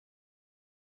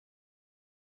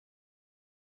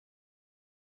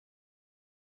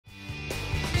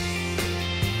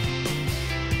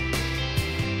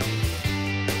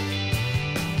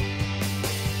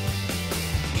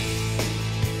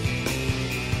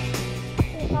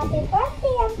Happy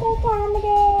birthday, Uncle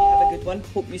Cameron! Have a good one.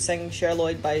 Hope you sing Cher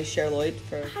Lloyd by Cher Lloyd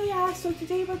for... Hiya, so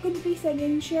today we're going to be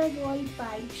singing Cher Lloyd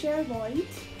by Cher Lloyd.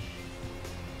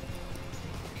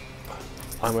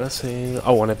 I'm gonna sing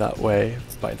I Want It That Way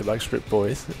by the Backstreet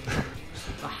Boys.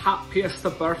 The happiest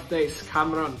of birthdays,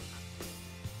 Cameron.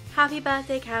 Happy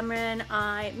birthday, Cameron.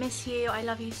 I miss you, I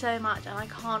love you so much, and I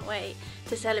can't wait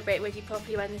to celebrate with you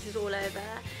properly when this is all over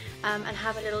and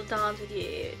have a little dance with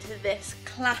you to this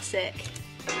classic.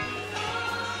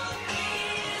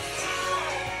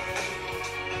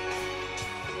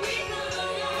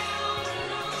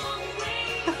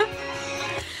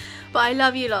 But I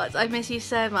love you lots, I miss you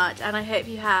so much, and I hope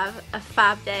you have a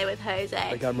fab day with Jose.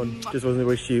 Hey Cameron, just wanted to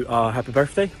wish you a happy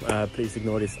birthday. Please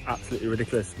ignore this absolutely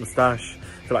ridiculous moustache.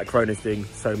 I feel like Corona's doing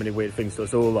so many weird things to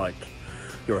us all, like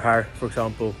your hair, for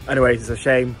example. Anyways, it's a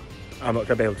shame I'm not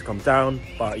going to be able to come down,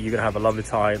 but you're going to have a lovely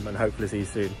time and hopefully see you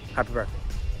soon. Happy birthday.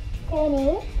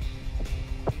 Penny,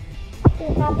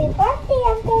 happy birthday,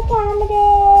 Uncle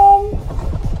Cameron!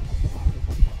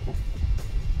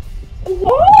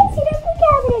 Yes, it's Uncle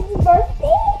Cameron's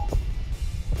birthday!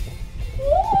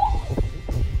 Yes!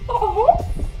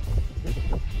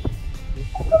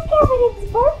 Uncle Cameron's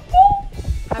birthday!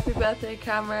 Happy birthday,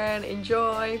 Cameron.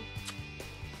 Enjoy.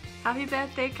 Happy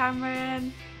birthday,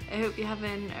 Cameron. I hope you're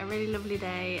having a really lovely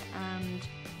day and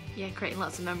yeah, creating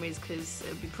lots of memories, because it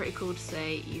would be pretty cool to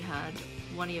say you had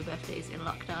one of your birthdays in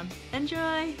lockdown.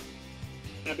 Enjoy!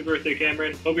 Happy birthday,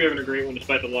 Cameron. Hope you're having a great one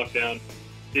despite the lockdown.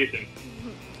 See you soon.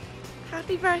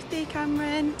 Happy birthday,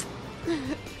 Cameron.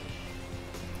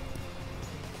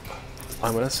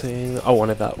 I'm gonna sing I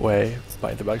Want It That Way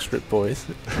by the Backstreet Boys.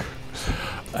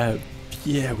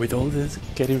 Yeah, with all this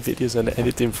getting videos and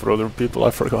editing for other people,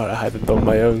 I forgot I hadn't done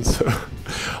my own, so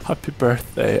happy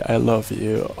birthday, I love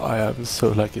you. I am so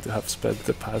lucky to have spent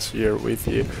the past year with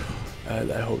you,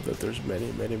 and I hope that there's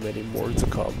many, many, many more to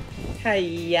come.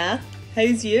 Hiya,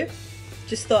 how's you?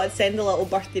 Just thought I'd send a little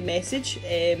birthday message,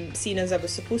 seeing as I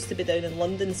was supposed to be down in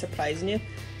London surprising you,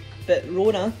 but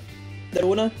Rona,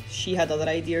 she had other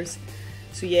ideas.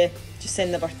 So yeah, just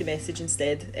send the birthday message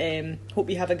instead. Hope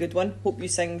you have a good one. Hope you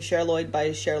sing Cher Lloyd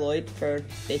by Cher Lloyd for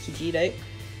Becky G, right?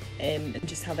 And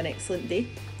just have an excellent day.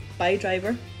 Bye,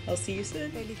 driver. I'll see you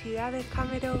soon. Felicidades,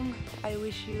 Cameron. I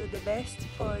wish you the best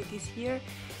for this year.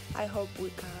 I hope we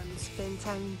can spend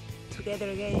time together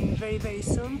again very, very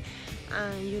soon.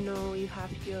 And you know you have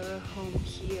your home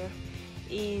here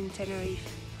in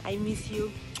Tenerife. I miss you.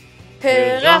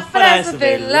 Hurra for deg som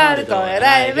fyller ditt år,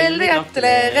 deg vil vi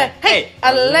gratulere. Hei,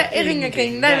 alle i ring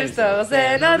omkring deg vil stå og se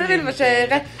når du vil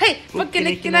marsjere. Hei, flokken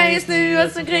ikke nøye, snu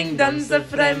oss omkring, danse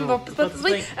for deg med hoppe, spott og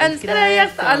spring. Ønsker deg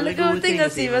hjerte alle gode ting og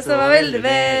si hva så hva vil det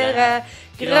være.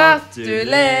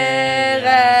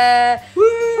 Gratulere.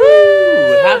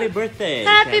 Happy birthday,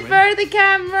 Happy birthday,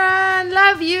 Cameron.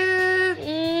 Love you.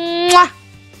 Mwah.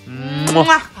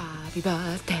 Mwah. Happy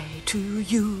birthday to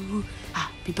you.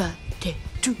 Happy birthday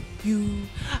to you.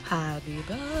 Happy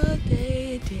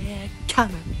birthday, dear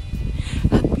Cameron.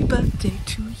 Happy birthday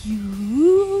to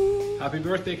you. Happy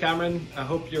birthday, Cameron. I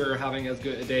hope you're having as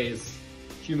good a day as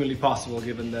humanly possible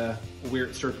given the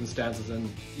weird circumstances, and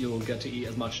you'll get to eat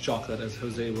as much chocolate as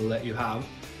Jose will let you have.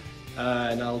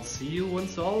 And I'll see you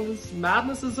once all this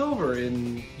madness is over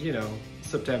in, you know,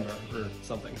 September or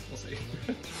something. We'll see.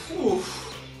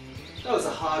 Oof, that was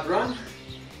a hard run.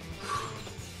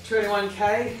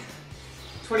 21k,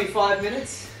 25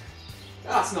 minutes.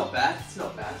 Oh, it's not bad. It's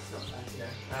not bad. It's not bad. You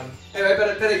know. Anyway,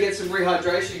 better get some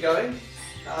rehydration going.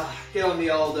 Get on the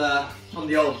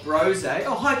old bros, eh?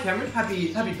 Oh, hi, Cameron.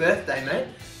 Happy birthday, mate.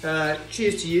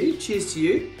 Cheers to you. Cheers to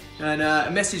you. And a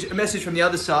message from the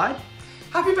other side.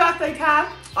 Happy birthday, Cam.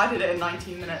 I did it in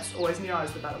 19 minutes. Always knew I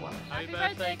was the better one. Happy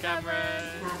birthday,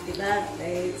 Cameron. Happy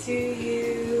birthday to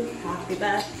you. Happy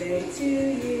birthday to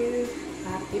you.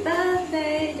 Happy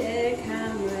birthday, dear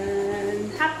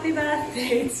Cameron. Happy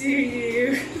birthday to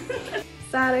you.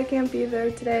 Sad I can't be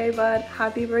there today, but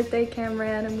happy birthday,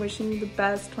 Cameron. I'm wishing you the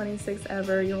best 26th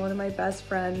ever. You're one of my best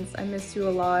friends. I miss you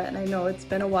a lot, and I know it's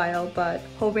been a while, but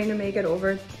hoping to make it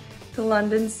over to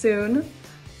London soon.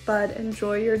 But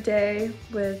enjoy your day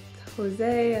with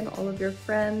Jose and all of your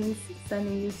friends.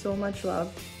 Sending you so much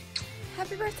love.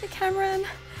 Happy birthday, Cameron.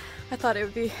 I thought it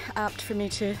would be apt for me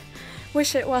to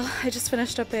wish it while I just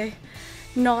finished up a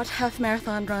not half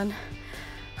marathon run.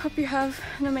 Hope you have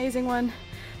an amazing one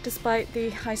despite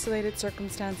the isolated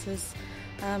circumstances.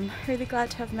 Really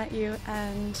glad to have met you,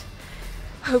 and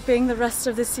hoping the rest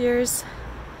of this year's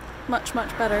much,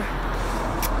 much better.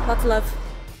 Lots of love.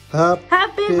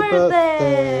 Happy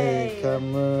birthday,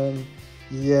 Cameron.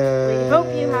 Yeah. We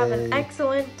hope you have an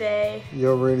excellent day.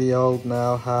 You're really old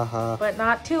now, haha. But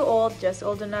not too old, just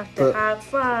old enough to have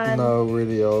fun. No,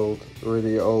 really old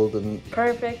and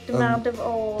perfect amount of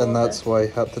old. And that's why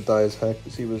he had to dye his hair,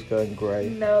 because he was going grey.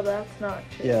 No, that's not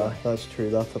true. Yeah, that's true.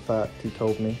 That's a fact. He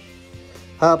told me.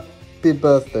 Happy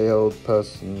birthday, old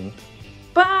person.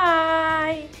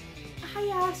 Bye.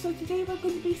 Hiya. So today we're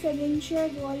going to be singing Cher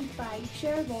Lloyd by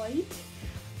Cher Lloyd.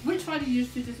 Which one of you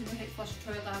two doesn't know how to flush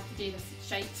the toilet after doing this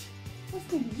shite? What's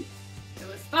the name? It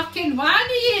was fucking one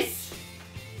of yous!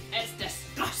 It's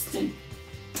disgusting!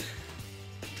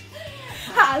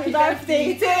 Happy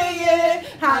birthday to you!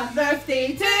 Happy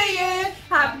birthday to you!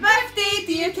 Happy birthday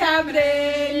to you,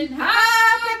 Cameron!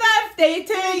 Happy birthday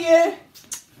to you!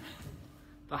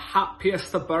 The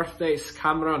happiest of birthdays,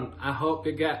 Cameron. I hope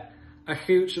you get a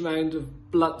huge amount of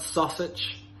blood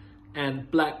sausage and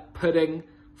black pudding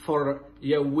for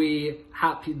your wee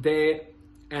happy day,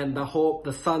 and I hope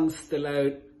the sun's still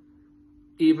out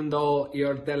even though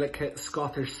your delicate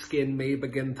Scottish skin may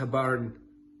begin to burn.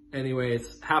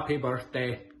 Anyways, happy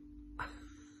birthday.